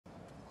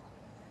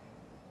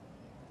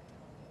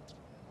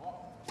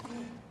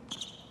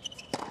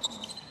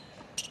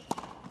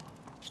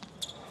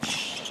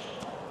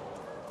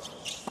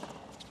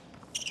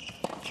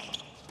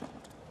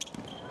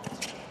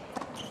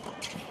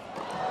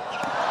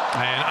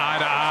And eye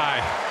to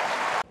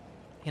eye.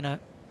 You know,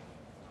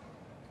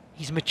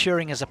 he's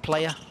maturing as a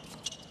player.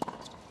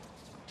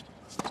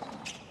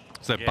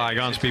 Let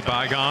bygones be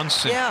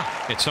bygones. Yeah.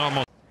 It's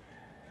almost.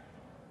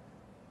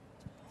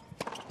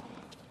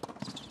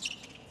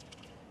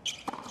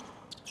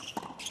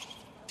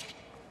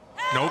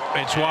 Nope,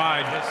 it's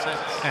wide.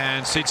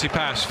 And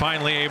Tsitsipas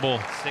finally able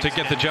to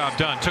get the job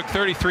done. Took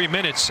 33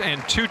 minutes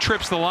and 2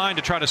 trips the line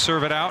to try to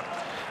serve it out.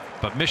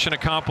 But mission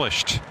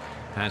accomplished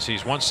as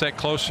he's one set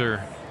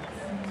closer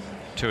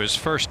to his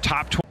first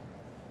top 20.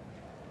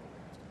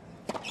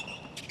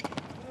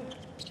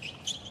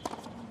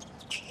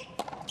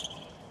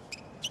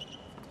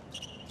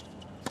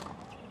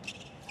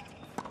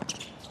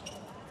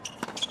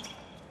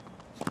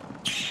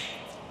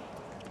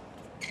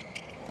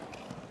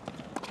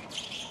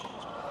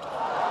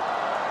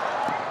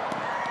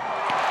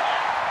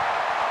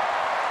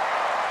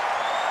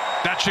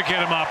 That should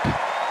get him up.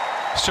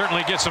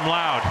 Certainly gets him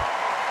loud.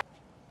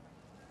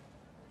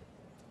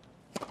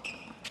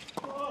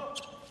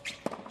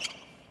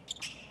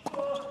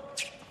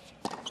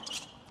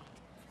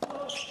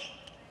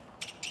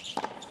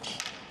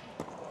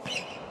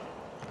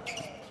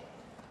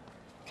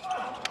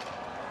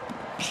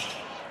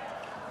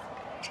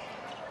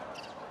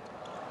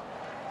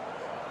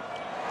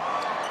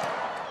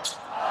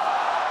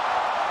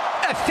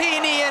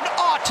 Athenian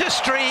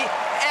artistry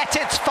at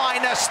its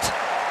finest.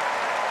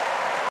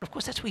 Of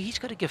course, that's where he's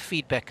got to give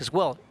feedback as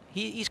well.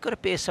 He's got to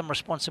bear some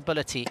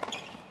responsibility.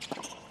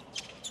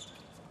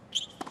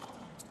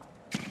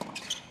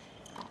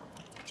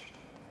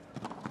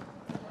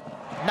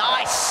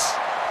 Nice!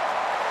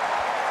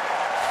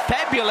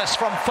 Fabulous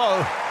from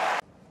Foe.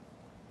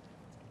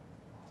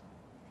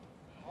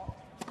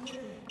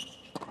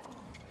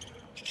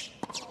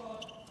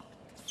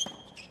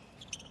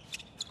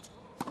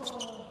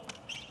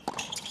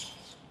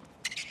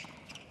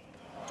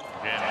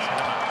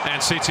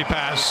 And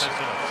Tsitsipas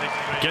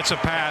gets a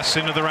pass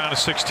into the round of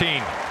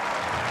 16.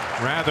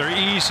 Rather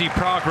easy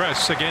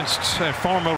progress against former